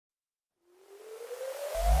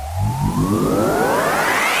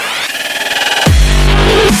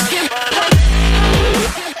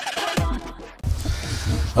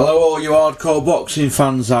Hello all you hardcore boxing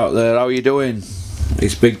fans out there, how are you doing?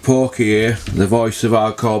 It's Big Porky here, the voice of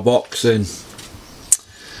hardcore boxing.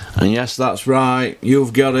 And yes, that's right,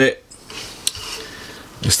 you've got it.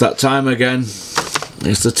 It's that time again.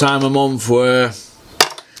 It's the time of month where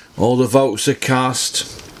all the votes are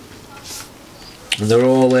cast and they're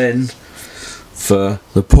all in for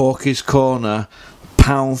the Porky's Corner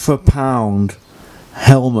pound for pound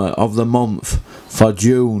helmet of the month for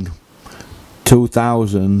June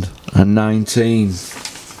 2019.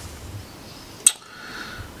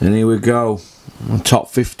 And here we go, top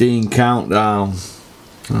 15 countdown.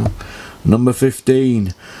 Number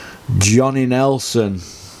 15, Johnny Nelson.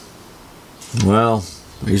 Well,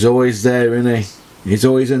 he's always there, isn't he? He's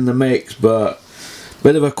always in the mix, but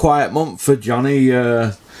bit of a quiet month for Johnny.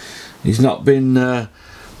 He's not been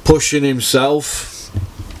pushing himself,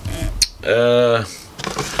 you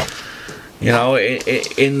know,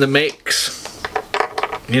 in the mix,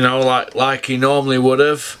 you know, like he normally would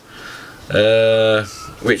have,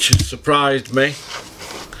 which has surprised me.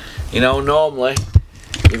 You know, normally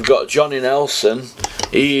you've got Johnny Nelson,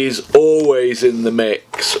 he is always in the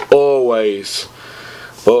mix, always,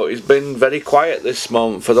 but he's been very quiet this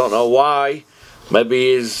month. I don't know why.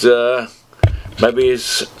 Maybe he's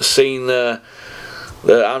seen how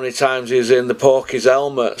many times he's in the Porky's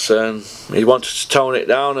helmets and he wanted to tone it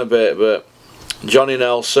down a bit. But Johnny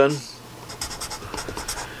Nelson,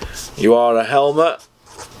 you are a helmet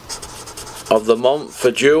of the month for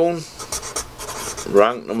June,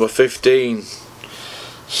 ranked number 15.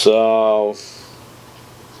 So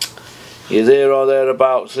you're there or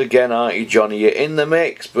thereabouts again, aren't you, Johnny? You're in the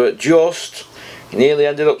mix, but just you nearly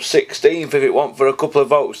ended up 16th if it weren't for a couple of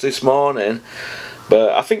votes this morning.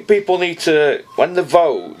 But I think people need to, when they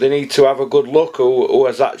vote, they need to have a good look who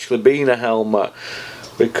has actually been a helmet,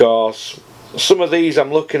 because some of these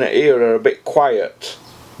I'm looking at here are a bit quiet.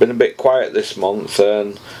 Been a bit quiet this month,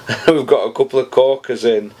 and we've got a couple of corkers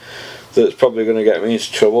in that's probably going to get me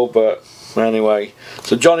into trouble. But anyway,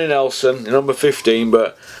 so Johnny Nelson, number 15.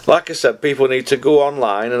 But like I said, people need to go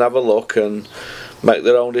online and have a look and make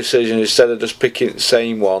their own decision instead of just picking the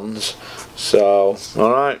same ones. So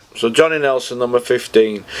alright, so Johnny Nelson, number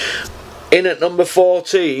 15. In at number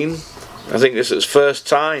 14, I think this is his first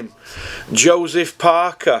time, Joseph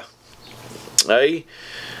Parker. Hey,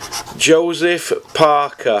 Joseph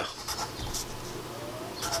Parker.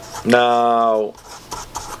 Now,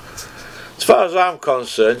 as far as I'm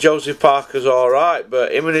concerned, Joseph Parker's alright,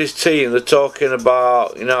 but him and his team, they're talking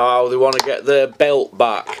about, you know, how they want to get their belt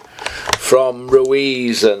back from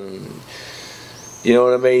Ruiz, and you know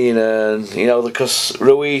what I mean, and you know, because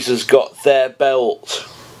Ruiz has got their belt,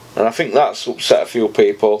 and I think that's upset a few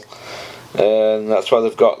people, and that's why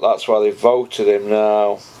they've voted him.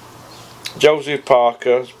 Now, Joseph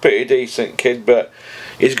Parker's a pretty decent kid, but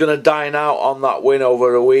he's going to dine out on that win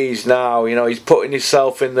over Ruiz now. You know, he's putting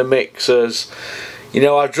himself in the mix as, you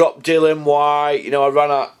know, I dropped Dylan White, you know, I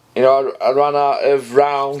ran out of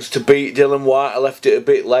rounds to beat Dylan White. I left it a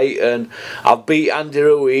bit late, and I beat Andy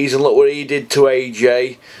Ruiz, and look what he did to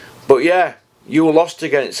AJ. But yeah, you lost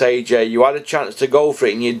against AJ. You had a chance to go for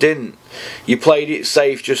it and you didn't. You played it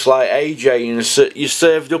safe just like AJ, and you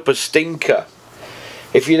served up a stinker.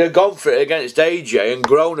 If you'd have gone for it against AJ and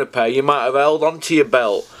grown a pair, you might have held on to your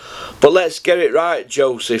belt. But let's get it right,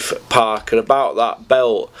 Joseph Parker, about that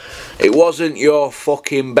belt. It wasn't your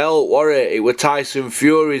fucking belt, was it? It was Tyson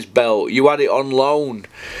Fury's belt. You had it on loan.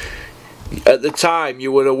 At the time,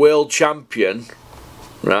 you were a world champion,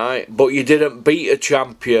 right? But you didn't beat a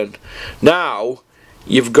champion. Now,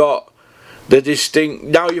 you've got the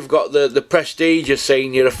the prestige of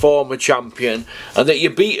saying you're a former champion and that you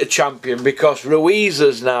beat a champion, because Ruiz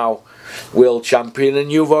is now world champion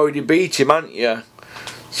and you've already beat him, haven't you?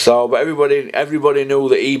 So, but everybody knew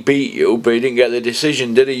that he beat you, but he didn't get the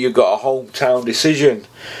decision, did he? You got a hometown decision.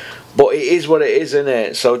 But it is what it is, isn't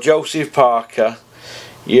it? So Joseph Parker,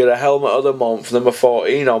 you're a helmet of the month, number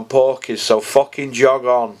 14 on Porky's, so fucking jog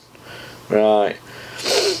on. Right.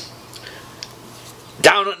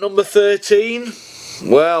 Down at number 13,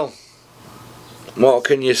 well, what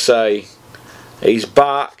can you say? He's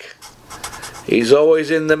back. He's always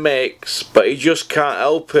in the mix, but he just can't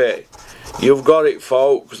help it. You've got it,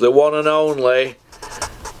 folks. The one and only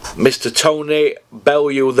Mr. Tony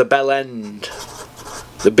Bellew, the Bell End.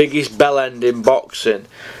 The biggest bell end in boxing.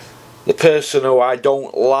 The person who I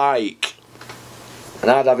don't like. And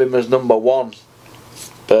I'd have him as number 1.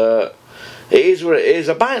 But it is what it is.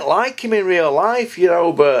 I might like him in real life, you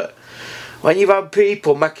know, but when you've had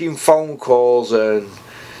people making phone calls and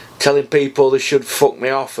telling people they should fuck me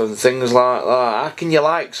off and things like that. How can you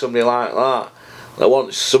like somebody like that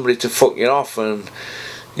wants somebody to fuck you off, and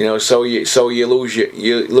you know, so you lose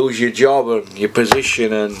your job and your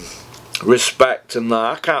position and respect and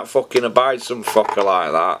that? I can't fucking abide some fucker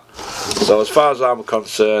like that. So as far as I'm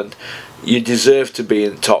concerned, you deserve to be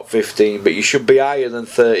in top 15, but you should be higher than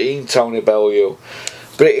 13, Tony Bellew.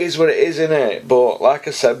 But it is what it is, innit? But like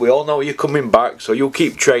I said, we all know you're coming back, so you'll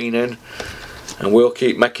keep training, and we'll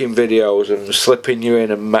keep making videos and slipping you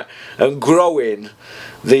in and growing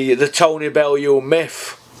the Tony Bellew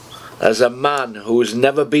myth as a man who's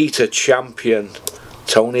never beat a champion.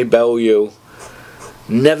 Tony Bellew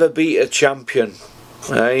never beat a champion,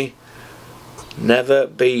 eh? Never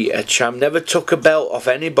beat a champ. Never took a belt off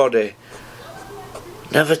anybody.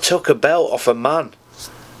 Never took a belt off a man.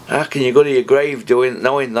 How can you go to your grave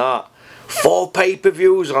knowing that? 4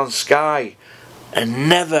 pay-per-views on Sky and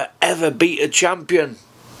never ever beat a champion.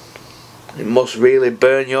 It must really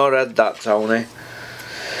burn your head, that, Tony.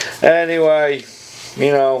 Anyway,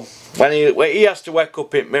 you know, when he has to wake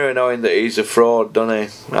up in mirror knowing that he's a fraud, doesn't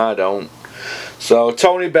he? I don't. So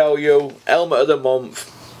Tony Bellew, helmet of the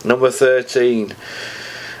month, number 13.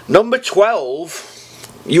 Number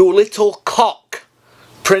 12, you little cock,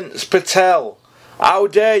 Prince Patel. How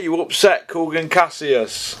dare you upset Kugan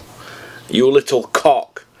Cassius, you little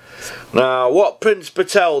cock. Now, what Prince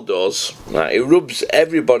Patel does, he rubs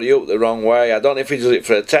everybody up the wrong way. I don't know if he does it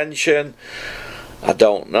for attention, I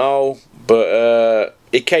don't know, but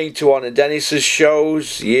he came to one of Dennis's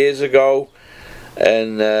shows years ago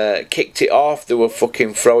and kicked it off. They were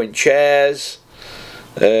fucking throwing chairs,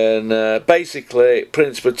 and basically,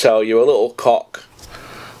 Prince Patel, you're a little cock,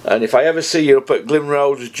 and if I ever see you up at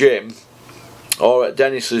Glimroad's gym or at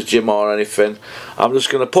Dennis's gym or anything, I'm just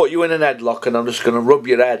going to put you in an headlock and I'm just going to rub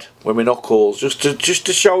your head with my knuckles just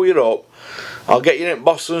to show you up. I'll get you in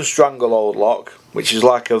Boston Stranglehold lock, which is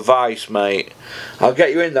like a vice, mate. I'll get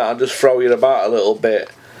you in that and just throw you about a little bit,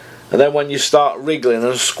 and then when you start wriggling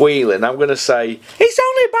and squealing, I'm going to say, it's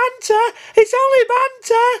only banter, it's only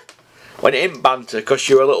banter, when it ain't banter, because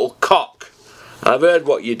you're a little cock. I've heard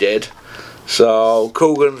what you did, so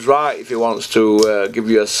Kugan's right if he wants to give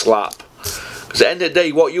you a slap. Because at the end of the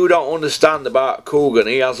day, what you don't understand about Kugan,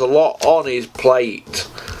 he has a lot on his plate.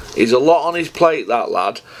 He's a lot on his plate, that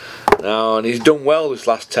lad. Now, and he's done well this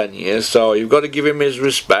last 10 years, so you've got to give him his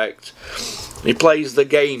respect. He plays the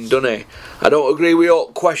game, doesn't he? I don't agree with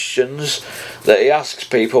all questions that he asks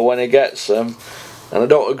people when he gets them, and I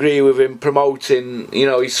don't agree with him promoting, you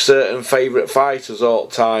know, his certain favourite fighters all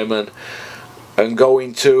the time and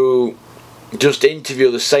going to just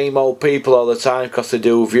interview the same old people all the time because they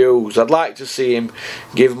do views. I'd like to see him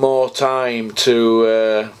give more time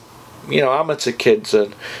to you know, amateur kids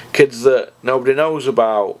and kids that nobody knows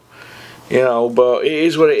about, you know. But it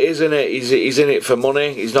is what it is, isn't it? He's in it for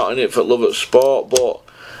money, he's not in it for love of sport. But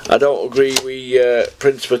I don't agree with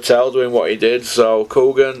Prince Patel doing what he did, so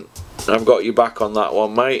Kugan, I've got you back on that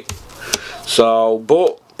one, mate. So,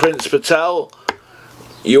 but Prince Patel,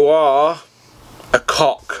 you are a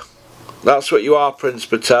cock. That's what you are, Prince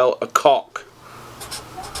Patel, a cock.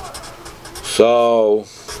 So,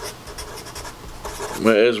 it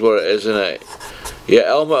is what it is, isn't it? Your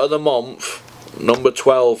helmet of the month, number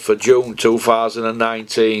 12 for June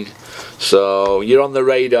 2019. So, you're on the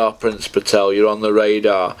radar, Prince Patel, you're on the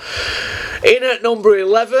radar. In at number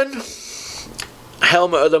 11,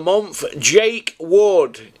 helmet of the month, Jake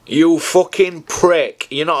Wood. You fucking prick.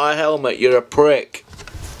 You're not a helmet, you're a prick.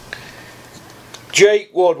 Jake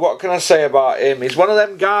Wood, what can I say about him? He's one of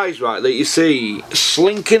them guys, right, that you see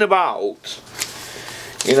slinking about,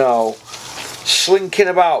 you know, slinking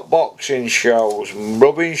about boxing shows,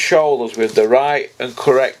 rubbing shoulders with the right and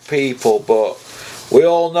correct people, but we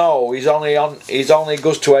all know he's only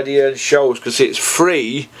goes to Eddie Hearn shows because it's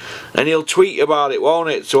free, and he'll tweet about it, won't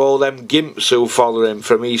it, to all them gimps who follow him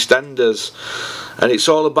from EastEnders, and it's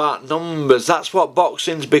all about numbers. That's what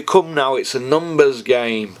boxing's become now, it's a numbers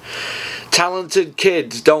game. Talented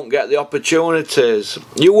kids don't get the opportunities.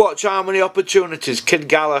 You watch how many opportunities Kid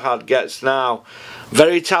Galahad gets now.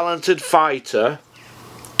 Very talented fighter,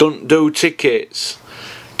 doesn't do tickets,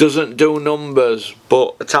 doesn't do numbers,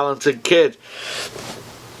 but a talented kid.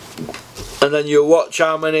 And then you watch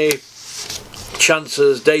how many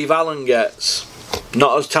chances Dave Allen gets.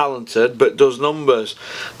 Not as talented, but does numbers.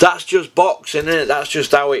 That's just boxing, isn't it? That's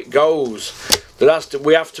just how it goes. We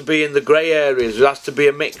have to be in the grey areas. There has to be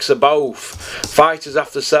a mix of both. Fighters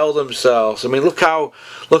have to sell themselves. I mean, look how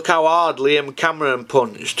hard Liam Cameron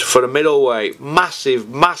punched for a middleweight. Massive,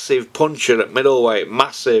 massive puncher at middleweight.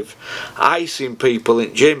 Massive, icing people in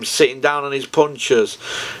gyms, sitting down on his punches.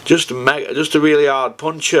 Just a really hard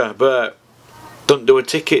puncher, but doesn't do a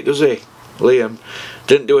ticket, does he? Liam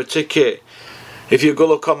didn't do a ticket. If you go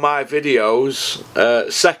look on my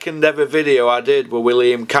videos, second ever video I did with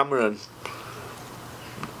Liam Cameron,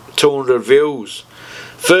 200 views.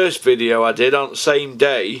 First video I did on the same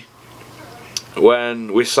day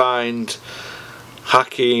when we signed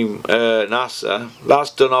Hakeem Nasser,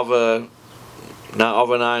 that's done over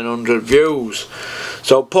 900 views.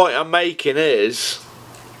 So the point I'm making is,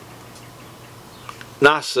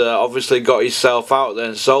 Nasser obviously got himself out there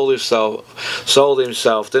and sold himself,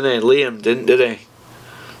 didn't he? Liam didn't, did he?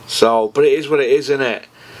 So, but it is what it is, isn't it?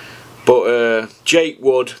 But Jake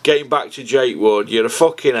Wood, getting back to Jake Wood, you're a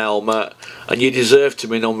fucking helmet and you deserve to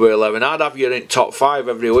be number 11. I'd have you in top 5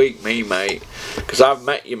 every week, mate, because I've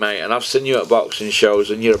met you, mate, and I've seen you at boxing shows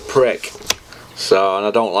and you're a prick. So, and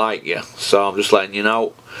I don't like you, so I'm just letting you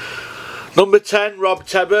know. Number 10, Rob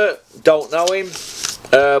Tebbert, don't know him.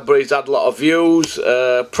 But he's had a lot of views.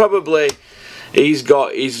 Probably he's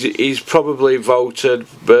probably voted,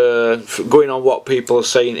 going on what people are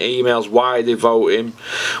saying, emails, why they vote him.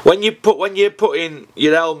 When you put in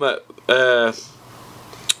your helmet,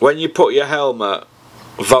 when you put your helmet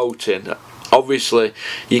voting, obviously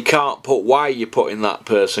you can't put why you're putting that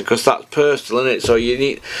person, because that's personal, isn't it? So you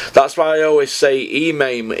need. That's why I always say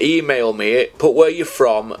email me it. Put where you're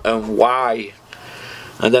from and why.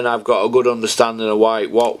 And then I've got a good understanding of why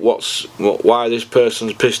this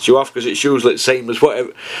person's pissed you off, because it's usually the same as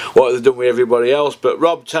what they've done with everybody else. But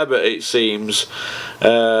Rob Tebbert, it seems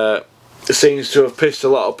to have pissed a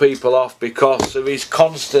lot of people off because of his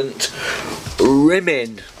constant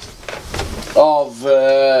rimming of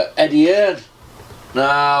Eddie Hearn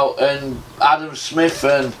now and Adam Smith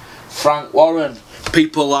and Frank Warren,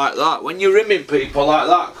 people like that. When you're rimming people like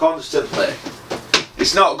that constantly,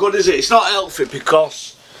 it's not good, is it? It's not healthy,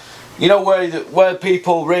 because you know where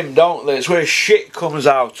people rim, don't they? It's where shit comes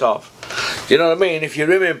out of. Do you know what I mean? If you're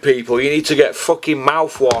rimming people, you need to get fucking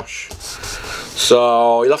mouthwash.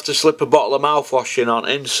 So you'll have to slip a bottle of mouthwash in on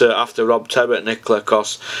insert after Rob Tebbert, Nicola,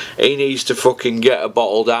 because he needs to fucking get a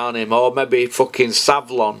bottle down him, or maybe fucking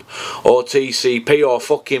Savlon or TCP or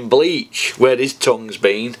fucking bleach where his tongue's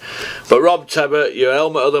been. But Rob Tebbert, your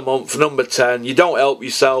helmet of the month, number 10. You don't help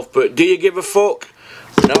yourself, but do you give a fuck?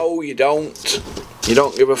 No, you don't. You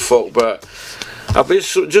don't give a fuck. But I've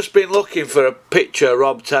just been looking for a picture of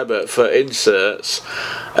Rob Tebbert for inserts,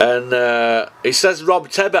 and it says Rob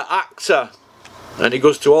Tebbert actor, and he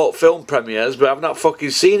goes to all film premieres, but I've not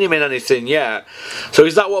fucking seen him in anything yet. So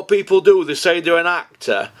is that what people do? They say they're an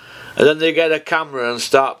actor, and then they get a camera and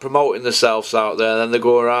start promoting themselves out there, and then they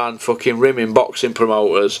go around fucking rimming boxing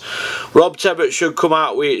promoters. Rob Tebbert should come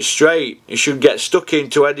out with it straight. He should get stuck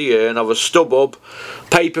into Eddie Hearn of a StubHub,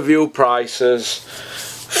 pay-per-view prices,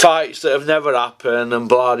 fights that have never happened, and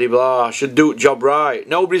blah de blah. Should do the job right.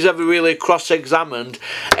 Nobody's ever really cross-examined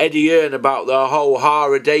Eddie Hearn about the whole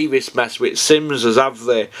Hara Davis mess with Sims, have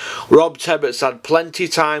they? Rob Tebbert's had plenty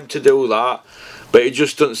time to do that, but he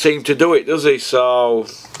just doesn't seem to do it, does he? So,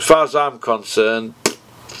 as far as I'm concerned,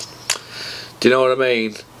 do you know what I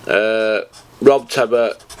mean? Rob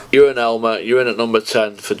Tebbert, you're an helmet, you're in at number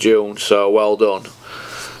 10 for June, so well done.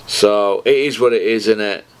 So, it is what it is,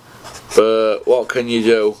 innit? But, what can you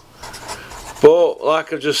do? But,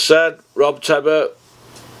 like I just said, Rob Tebbert,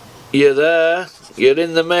 you're there, you're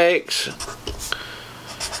in the mix.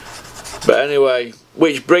 But anyway,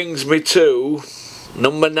 which brings me to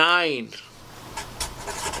number 9.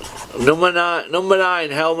 Number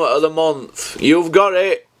 9 helmet of the month. You've got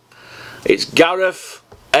it. It's Gareth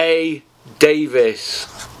A. Davis.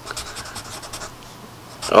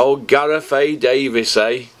 Oh, Gareth A. Davis,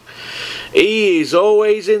 eh? He is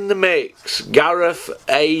always in the mix. Gareth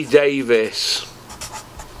A. Davis.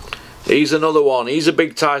 He's another one. He's a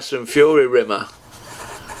big Tyson Fury rimmer.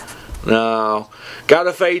 Now,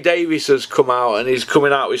 Gareth A. Davis has come out, and he's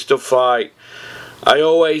coming out with stuff like, I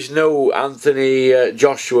always knew Anthony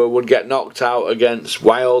Joshua would get knocked out against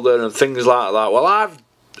Wilder and things like that. Well,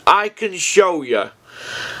 I can show you.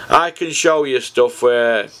 I can show you stuff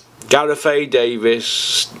where Gareth A.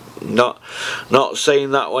 Davis, not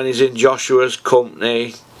saying that when he's in Joshua's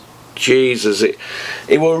company. Jesus,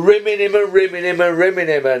 he were rimming him and rimming him and rimming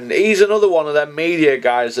him, and he's another one of them media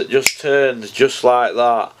guys that just turns just like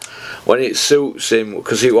that when it suits him,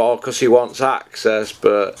 because he wants access.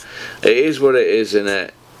 But it is what it is,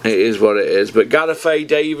 innit? It is what it is. But Gareth A.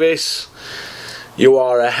 Davis, you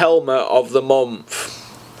are a helmet of the month.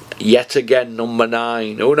 Yet again, number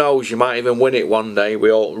 9. Who knows, you might even win it one day.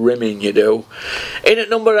 We all rimming you do. In at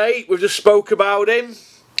number 8, we've just spoke about him.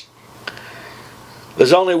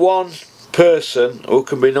 There's only one person who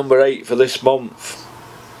can be number 8 for this month,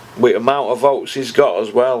 with the amount of votes he's got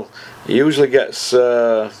as well. He usually gets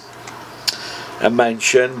a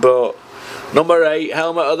mention, but number 8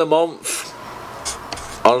 helmet of the month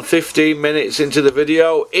on 15 minutes into the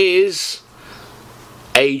video is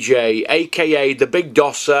AJ, aka the Big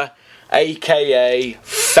Dosser, aka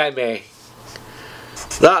Femi.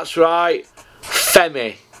 That's right,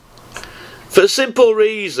 Femi. For a simple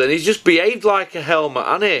reason, he's just behaved like a helmet,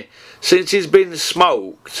 hasn't he? Since he's been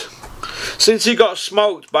smoked. Since he got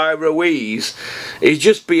smoked by Ruiz, he's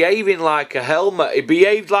just behaving like a helmet. He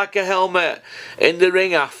behaved like a helmet in the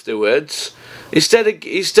ring afterwards. Instead of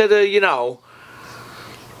you know,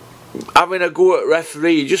 having a go at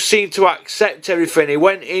referee, he just seemed to accept everything. He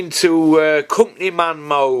went into company man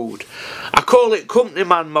mode. I call it company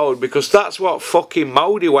man mode because that's what fucking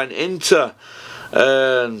mode he went into.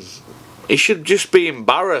 He should just be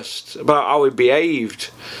embarrassed about how he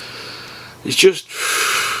behaved. It's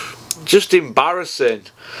just embarrassing.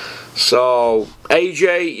 So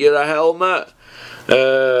AJ, you're a helmet.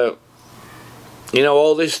 You know,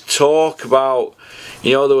 all this talk about,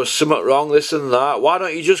 you know, there was something wrong, this and that. Why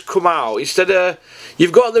don't you just come out instead of,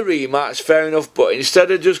 you've got the rematch, fair enough, but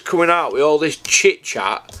instead of just coming out with all this chit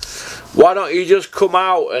chat, why don't you just come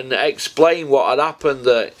out and explain what had happened,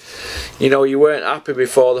 that, you know, you weren't happy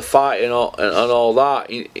before the fight and all that,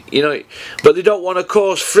 you know. But they don't want to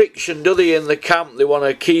cause friction, do they, in the camp? They want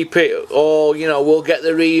to keep it, oh, you know, we'll get the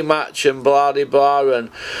rematch and blah de blah, and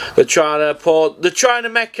they're trying to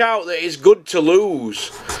make out that it's good to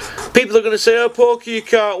lose. People are going to say, oh, Porky, you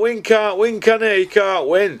can't win, can he? You can't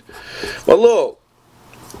win. Well, look,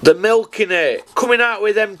 they're milking it, coming out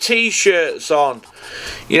with them t-shirts on.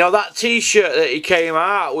 You know, that t-shirt that he came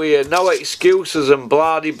out with, no excuses and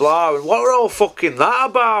blah de blah, and what are all fucking that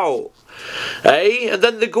about? Eh? And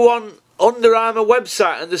then they go on Under Armour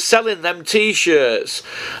website and they're selling them t-shirts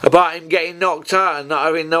about him getting knocked out and not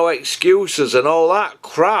having no excuses and all that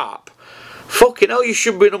crap. Fucking hell, you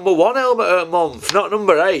should be number 1 helmet a month, not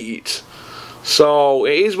number 8. So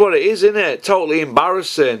it is what it is, isn't it? Totally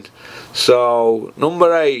embarrassing. So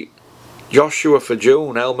number 8, Joshua for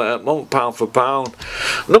June, helmet at month, pound for pound.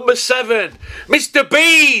 Number 7, Mr.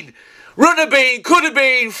 Bean. Runner Bean, could have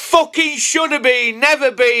been, fucking should have been,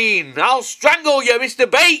 never been. I'll strangle you,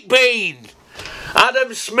 Mr. Baked Bean.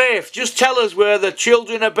 Adam Smith, just tell us where the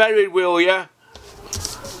children are buried, will ya?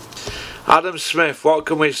 Adam Smith, what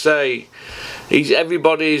can we say? He's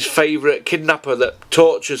everybody's favourite kidnapper that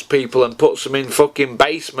tortures people and puts them in fucking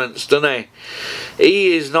basements, doesn't he?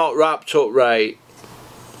 He is not wrapped up right.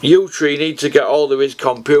 You three need to get hold of his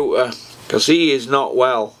computer, because he is not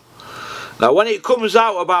well. Now when it comes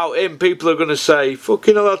out about him, people are going to say,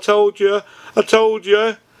 fucking hell, I told you.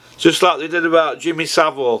 Just like they did about Jimmy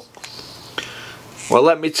Savile. Well,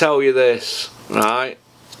 let me tell you this, right?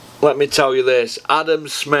 Let me tell you this. Adam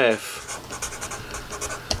Smith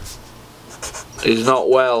is not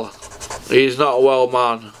well. He is not a well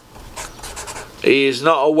man. He is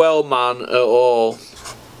not a well man at all.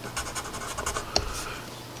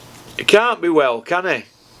 He can't be well, can he?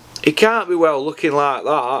 He can't be well looking like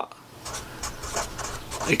that.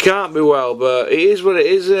 He can't be well, but it is what it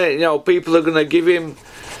is, isn't it? You know, people are going to give him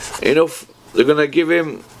enough. They're going to give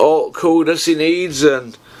him all coolness he needs,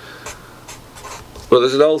 and but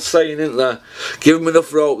there's an old saying, isn't there? Give him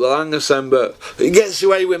enough rope, they'll hang us then. But he gets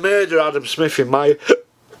away with murder, Adam Smith, in my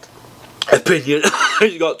opinion.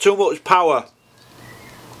 He's got too much power.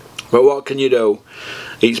 But what can you do?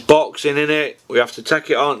 It's boxing, innit? We have to take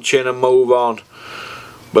it on chin and move on.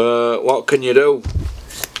 But what can you do?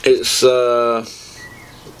 It's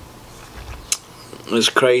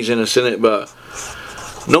craziness, innit? But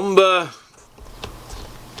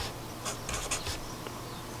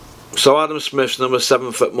so Adam Smith's number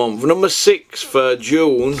 7 for month. Number 6 for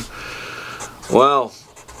June. Well,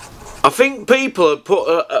 I think people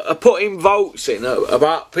are putting votes in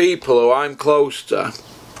about people who I'm close to.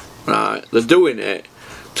 Right, they're doing it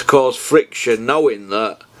to cause friction, knowing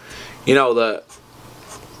that, you know, that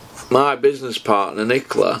my business partner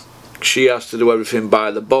Nicola, she has to do everything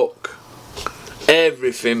by the book.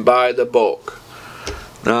 Everything by the book.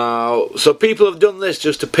 Now, so people have done this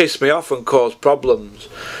just to piss me off and cause problems,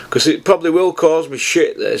 because it probably will cause me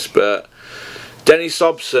shit, this, but Dennis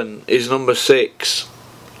Hobson is number 6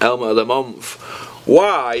 helmet of the month.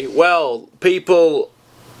 Why? Well, people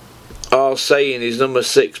are saying he's number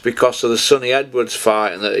 6 because of the Sonny Edwards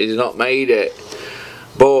fight and that he's not made it,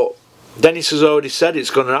 but Dennis has already said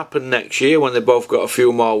it's going to happen next year when they've both got a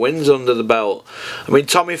few more wins under the belt. I mean,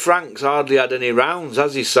 Tommy Frank's hardly had any rounds,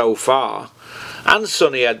 has he, so far? And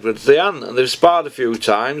Sonny Edwards, they haven't, and they've sparred a few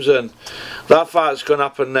times, and that fight's going to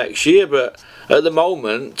happen next year. But at the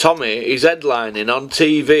moment, Tommy is headlining on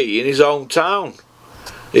TV in his hometown.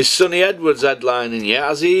 Is Sonny Edwards headlining yet?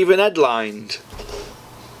 Has he even headlined?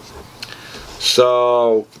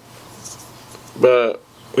 So, but,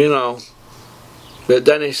 you know, but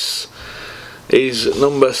Dennis is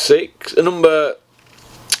number 6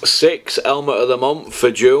 helmet of the month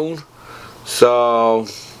for June. So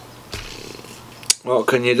what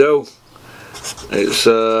can you do?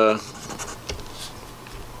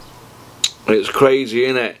 It's crazy,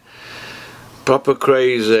 isn't it? Proper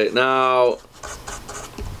crazy. Now,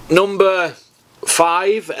 number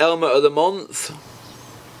 5 helmet of the month,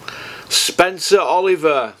 Spencer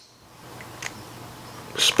Oliver.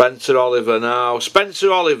 Spencer Oliver. Now,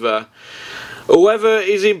 Spencer Oliver, whoever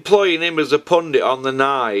is employing him as a pundit on the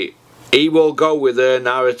night, he will go with their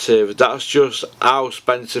narrative. That's just how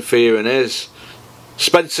Spencer Fearon is.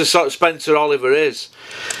 Spencer Oliver is.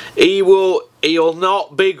 He'll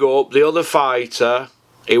not big up the other fighter.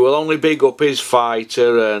 He will only big up his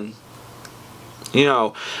fighter, and you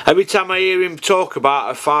know, every time I hear him talk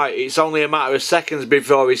about a fight, it's only a matter of seconds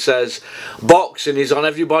before he says boxing is on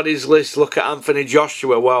everybody's list. Look at Anthony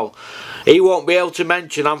Joshua. Well, he won't be able to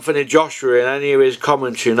mention Anthony Joshua in any of his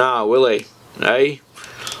commentary now, will he? Eh?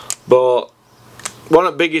 But one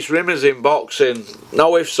of the biggest rimmers in boxing,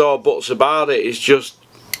 no ifs or buts about it,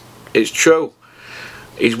 it's true.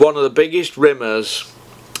 He's one of the biggest rimmers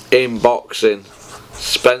in boxing.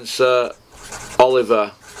 Spencer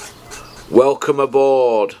Oliver, welcome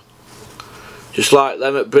aboard. Just like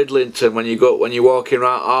them at Bridlington when you're walking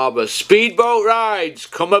around harbour, speedboat rides,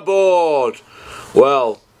 come aboard.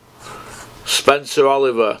 Well, Spencer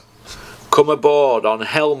Oliver, come aboard on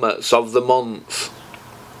helmets of the month.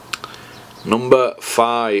 Number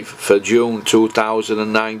 5 for June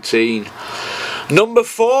 2019. Number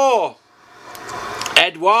 4,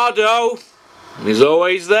 Eduardo. He's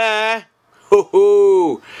always there.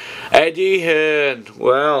 Hoo-hoo. Eddie Hearn.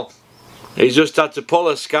 Well, he's just had to pull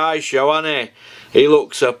a Sky show, hasn't he? He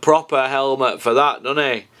looks a proper helmet for that, doesn't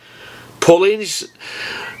he?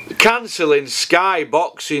 Cancelling Sky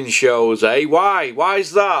boxing shows, eh? Why?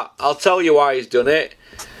 Why's that? I'll tell you why he's done it.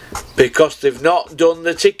 Because they've not done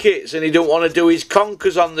the tickets and he don't want to do his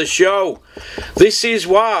conkers on the show. This is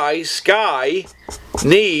why Sky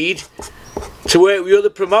need to work with other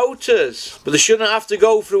promoters, but they shouldn't have to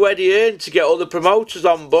go through Eddie Hearn to get other promoters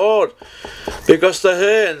on board, because the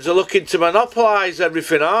Hearns are looking to monopolise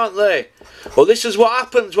everything, aren't they? Well, this is what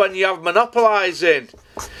happens when you have monopolising.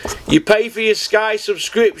 You pay for your Sky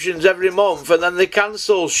subscriptions every month and then they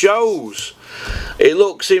cancel shows. It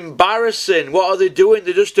looks embarrassing. What are they doing?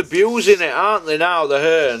 They're just abusing it, aren't they now, the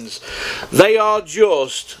Hearns? They are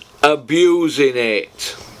just abusing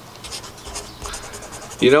it.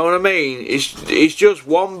 You know what I mean? It's just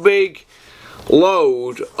one big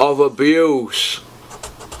load of abuse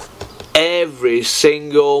every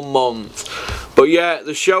single month. But yeah,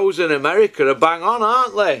 the shows in America are bang on,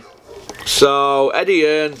 aren't they? So, Eddie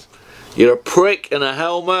Hearn, you're a prick in a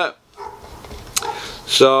helmet.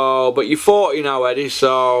 So, but you're 40 now, Eddie,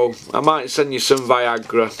 so I might send you some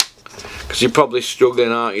Viagra, because you're probably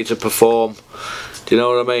struggling, aren't you, to perform. Do you know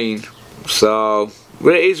what I mean? So,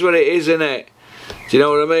 but it is what it is, isn't it? Do you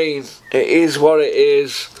know what I mean? It is what it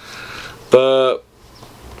is. But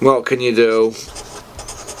what can you do?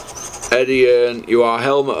 Eddie Hearn, you are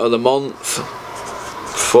helmet of the month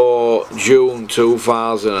for June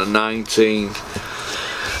 2019.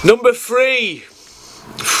 Number 3.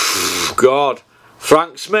 God.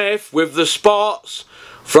 Frank Smith with the spots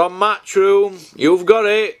from Matchroom. You've got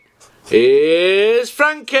it. Here's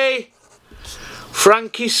Frankie.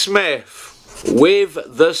 Frankie Smith with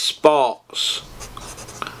the spots.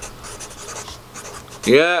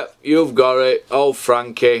 Yeah, you've got it. Oh,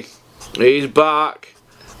 Frankie. He's back.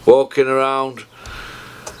 Walking around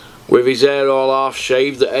with his hair all half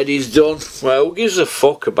shaved that Eddie's done. Well, who gives a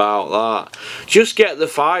fuck about that? Just get the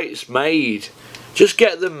fights made. Just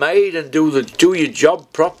get them made and do your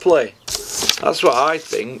job properly. That's what I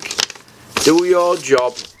think. Do your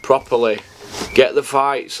job properly. Get the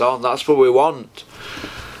fights on. That's what we want.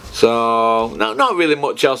 So, not really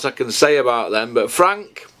much else I can say about them. But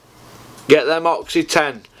Frank, get them Oxy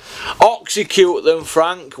 10. Oxycute them,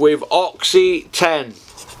 Frank, with Oxy 10.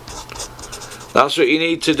 That's what you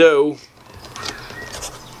need to do.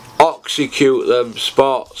 Oxycute them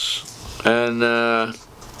spots. And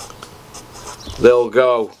they'll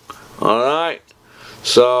go. Alright.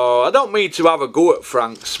 So, I don't mean to have a go at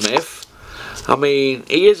Frank Smith. I mean,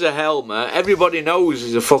 he is a helmet. Everybody knows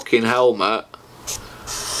he's a fucking helmet.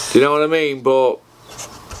 Do you know what I mean? But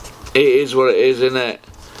it is what it is, isn't it?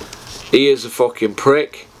 He is a fucking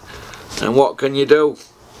prick. And what can you do?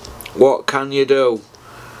 What can you do?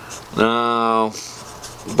 No.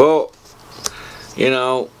 But, you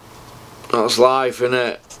know, that's life,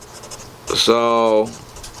 innit? So,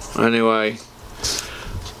 anyway,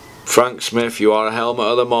 Frank Smith, you are a helmet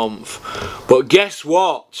of the month. But guess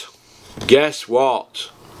what? Guess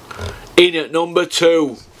what? In at number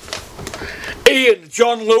 2, Ian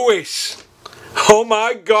John Lewis. Oh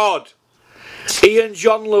my God. Ian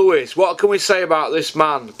John Lewis. What can we say about this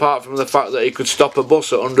man, apart from the fact that he could stop a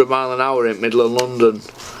bus at 100 mile an hour in middle of London?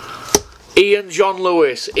 Ian John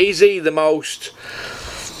Lewis. Is he the most,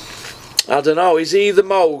 I don't know, is he the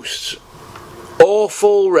most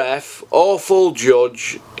awful ref, awful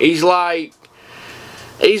judge? He's like,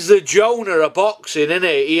 he's the Jonah of boxing, isn't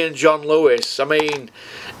he, Ian John Lewis? I mean,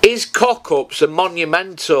 his cock-ups are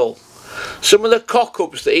monumental. Some of the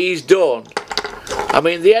cock-ups that he's done. I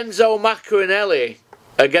mean, the Enzo Maccarinelli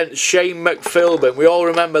against Shane McPhilbin. We all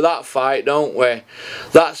remember that fight, don't we?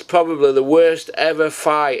 That's probably the worst ever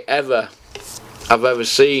fight ever I've ever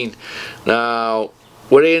seen. Now,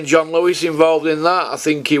 were Ian John Lewis involved in that? I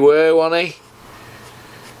think he were, wasn't he?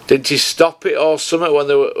 Didn't he stop it or something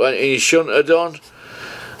when he shouldn't have done?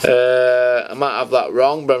 I might have that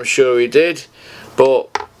wrong, but I'm sure he did. But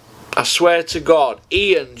I swear to God,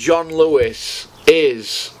 Ian John Lewis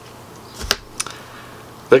is...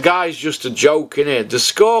 the guy's just a joke, innit? The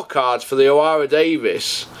scorecards for the O'Hara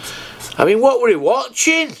Davis. I mean, what were he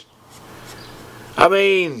watching? I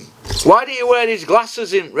mean, why did he wear his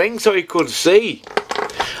glasses in ring so he could see?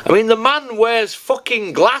 I mean, the man wears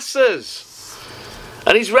fucking glasses.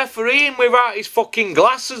 And he's refereeing without his fucking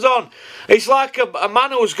glasses on. It's like a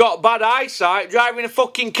man who's got bad eyesight driving a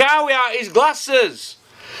fucking car without his glasses.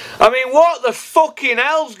 I mean, what the fucking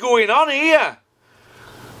hell's going on here?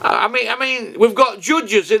 I mean, we've got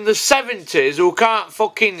judges in the 70s who can't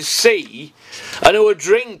fucking see and who are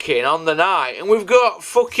drinking on the night, and we've got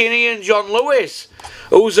fucking Ian John Lewis,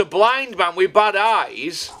 who's a blind man with bad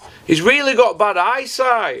eyes. He's really got bad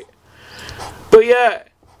eyesight, but yeah,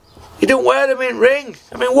 he don't wear them in ring.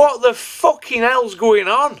 I mean, what the fucking hell's going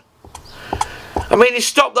on? I mean, he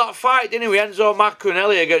stopped that fight, didn't he, with Enzo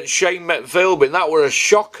Maccarinelli against Shane McPhilbin. That were a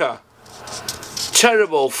shocker.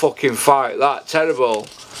 Terrible fucking fight, that, terrible.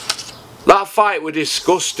 That fight was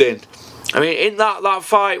disgusting. I mean, in that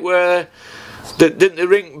fight where didn't they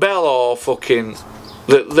ring bell or fucking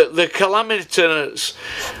the calamitous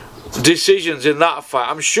decisions in that fight?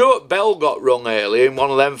 I'm sure bell got rung early in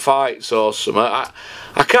one of them fights or something. I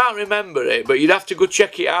can't remember it, but you'd have to go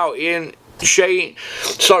check it out.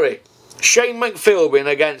 Shane McPhilbin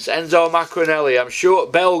against Enzo Maccarinelli. I'm sure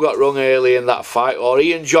bell got rung early in that fight, or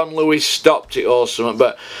Ian John Lewis stopped it or something.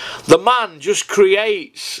 But the man just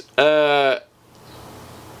creates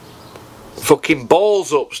fucking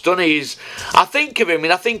balls ups, doesn't he? I think of him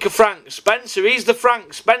and I think of Frank Spencer. He's the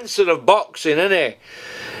Frank Spencer of boxing, isn't he?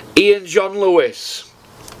 Ian John Lewis.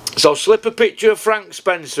 So slip a picture of Frank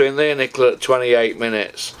Spencer in there, Nicola, at 28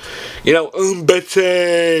 minutes. You know,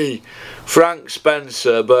 Betty, Frank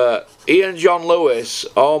Spencer, but Ian John Lewis,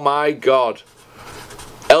 oh my God.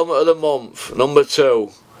 Helmet of the month, number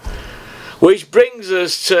 2. Which brings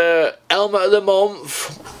us to helmet of the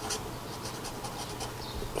month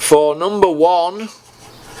for number 1.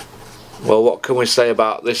 Well, what can we say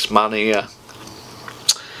about this man here?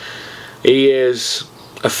 He is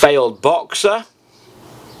a failed boxer,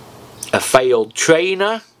 a failed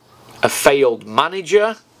trainer, a failed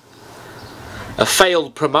manager, a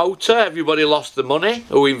failed promoter. Everybody lost the money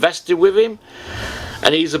who invested with him,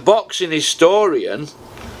 and he's a boxing historian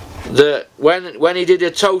that when he did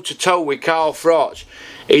a toe-to-toe with Carl Froch,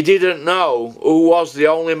 he didn't know who was the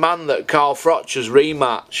only man that Carl Froch has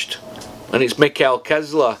rematched, and it's Mikhail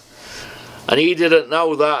Kessler. And he didn't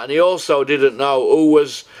know that, and he also didn't know who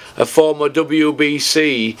was a former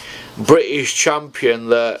WBC British champion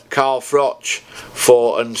that Carl Froch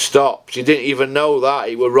fought and stopped. He didn't even know that.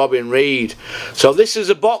 He was Robin Reed. So this is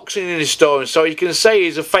a boxing historian, so you can say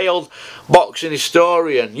he's a failed boxing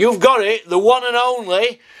historian. You've got it, the one and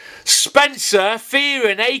only Spencer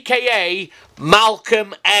Fearon, aka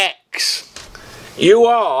Malcolm X. You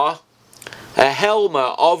are a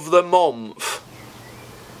helmet of the month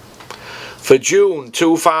for June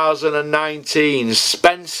 2019,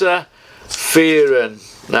 Spencer Fearon.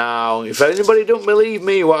 Now, if anybody don't believe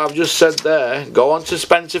me what I've just said there, go on to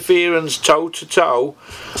Spencer Fearon's toe-to-toe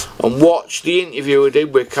and watch the interview he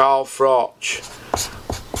did with Carl Froch.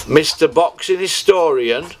 Mr. Boxing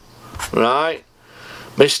Historian, right?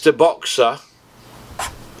 Mr. Boxer,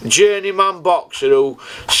 journeyman boxer who,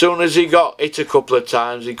 as soon as he got hit a couple of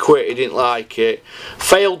times, he quit, he didn't like it.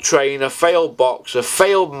 Failed trainer, failed boxer,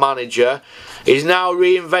 failed manager. He's now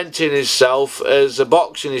reinventing himself as a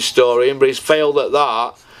boxing historian, but he's failed at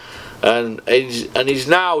that. And he's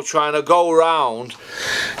now trying to go around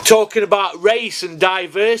talking about race and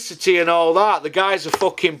diversity and all that. The guy's a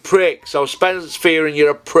fucking prick. So Spencer Fearon, you're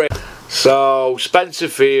a prick. So Spencer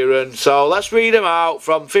Fearon. So let's read them out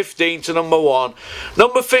from 15 to number 1.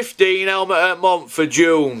 Number 15, Helmet at Montford,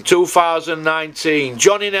 June 2019.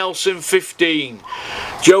 Johnny Nelson 15.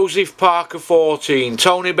 Joseph Parker 14.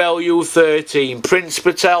 Tony Bellew 13. Prince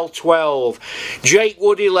Patel 12. Jake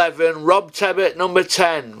Wood 11. Rob Tebbett number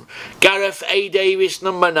 10. Gareth A. Davis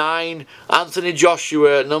number 9. Anthony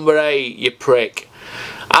Joshua number 8. You prick.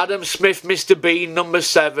 Adam Smith Mr. Bean number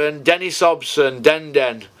 7. Dennis Hobson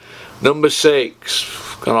Den. Number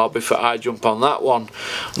 6, gonna be for I jump on that one.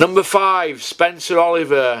 Number 5, Spencer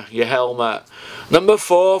Oliver, your helmet. Number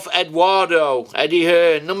 4, Eduardo, Eddie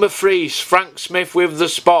Hearn. Number 3, Frank Smith with the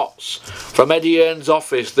spots, from Eddie Hearn's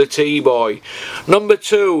office, the T-boy. Number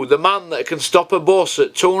 2, the man that can stop a bus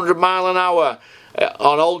at 200 mile an hour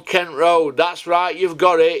on Old Kent Road. That's right, you've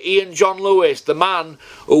got it. Ian John Lewis, the man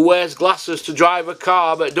who wears glasses to drive a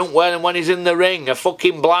car but don't wear them when he's in the ring, a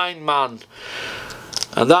fucking blind man.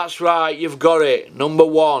 And that's right, you've got it. Number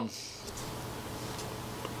 1,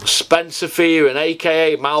 Spencer Fearon,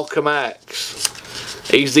 aka Malcolm X.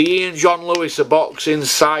 He's the Ian John Lewis of boxing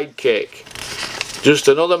sidekick. Just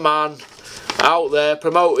another man out there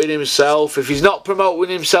promoting himself. If he's not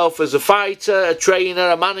promoting himself as a fighter, a trainer,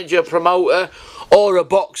 a manager, promoter, or a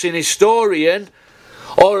boxing historian,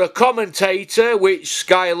 or a commentator, which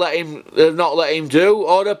Sky they've not let him do,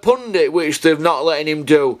 or a pundit, which they've not letting him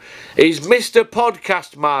do. He's Mr.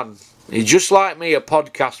 Podcast Man. He's just like me, a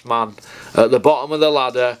podcast man at the bottom of the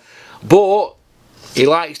ladder. But he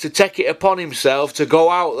likes to take it upon himself to go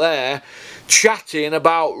out there chatting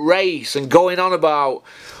about race and going on about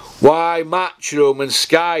why Matchroom and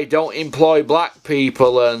Sky don't employ black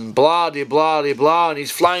people and blah de blah de blah, and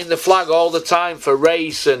he's flying the flag all the time for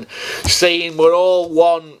race and saying we're all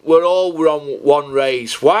on one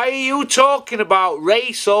race. Why are you talking about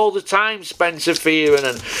race all the time, Spencer Fearon,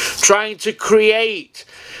 and trying to create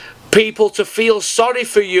people to feel sorry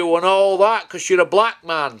for you and all that because you're a black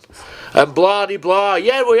man and blah de blah?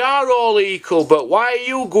 Yeah, we are all equal, but why are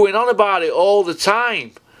you going on about it all the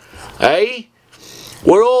time? Eh?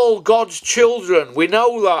 We're all God's children, we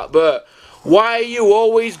know that, but why are you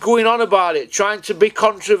always going on about it, trying to be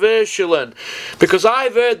controversial? And because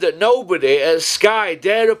I've heard that nobody at Sky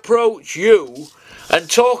dare approach you and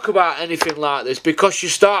talk about anything like this because you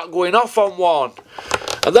start going off on one.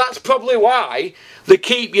 And that's probably why they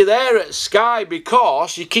keep you there at Sky,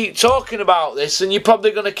 because you keep talking about this and you're probably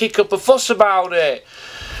going to kick up a fuss about it.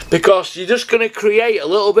 Because you're just going to create a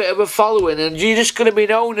little bit of a following and you're just going to be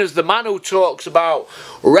known as the man who talks about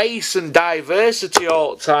race and diversity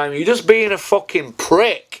all the time. You're just being a fucking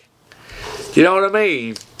prick. Do you know what I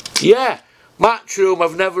mean? Yeah, Matchroom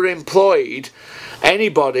have never employed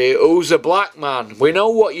anybody who's a black man. We know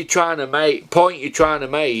what you're trying to make, point you're trying to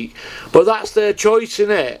make, but that's their choice,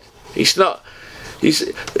 isn't it? It's not...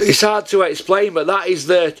 It's hard to explain, but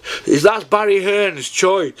that's Barry Hearn's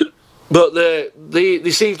choice. But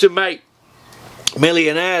they seem to make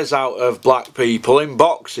millionaires out of black people in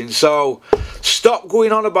boxing, so stop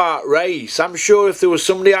going on about race. I'm sure if there was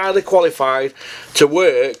somebody highly qualified to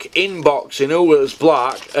work in boxing who was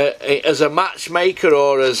black, as a matchmaker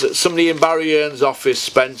or as somebody in Barry Hearn's office,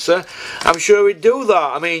 Spencer, I'm sure he'd do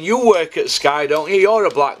that. I mean, you work at Sky, don't you? You're a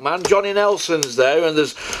black man. Johnny Nelson's there, and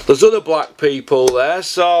there's other black people there,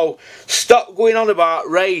 so stop going on about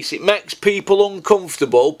race. It makes people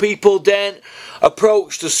uncomfortable. People don't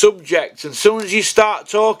approach the subject, and as soon as you start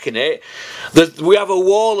talking it, we have a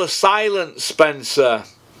wall of silence, Spencer.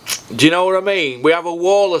 Do you know what I mean? We have a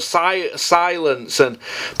wall of silence, and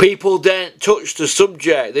people don't touch the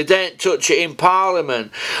subject. They don't touch it in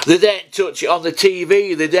Parliament. They don't touch it on the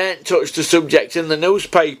TV. They don't touch the subject in the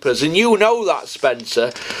newspapers, and you know that,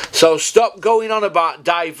 Spencer. So stop going on about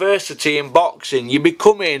diversity in boxing. You're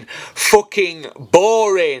becoming fucking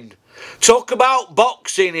boring. Talk about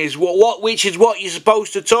boxing which is what you're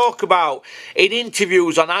supposed to talk about in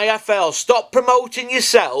interviews on IFL. Stop promoting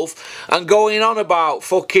yourself and going on about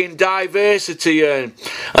fucking diversity and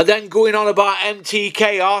then going on about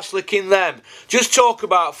MTK arse-licking them. Just talk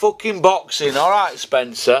about fucking boxing, alright,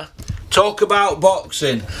 Spencer? Talk about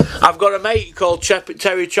boxing. I've got a mate called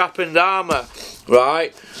Terry Chappendama.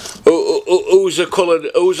 right? Who's a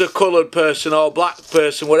coloured person or black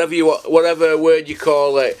person, whatever word you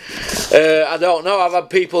call it. I don't know. I've had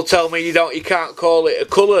people tell me you can't call it a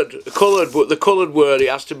coloured, but the coloured word, it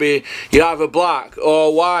has to be you're either black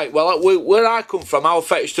or white. Well, where I come from, I was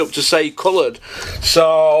fetched up to say coloured.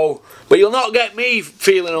 So, but you'll not get me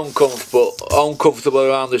feeling uncomfortable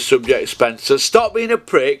around this subject, Spencer. Stop being a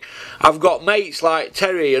prick. I've got mates like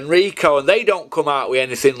Terry and Rico, and they don't come out with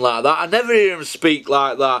anything like that. I never hear them speak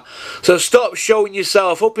like that. So stop showing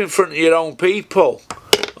yourself up in front of your own people,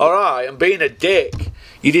 alright, and being a dick.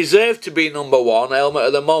 You deserve to be #1 helmet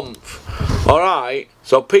of the month, alright?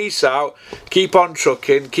 So peace out, keep on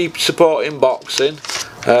trucking, keep supporting boxing.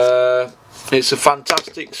 It's a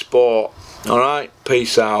fantastic sport, alright?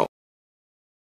 Peace out.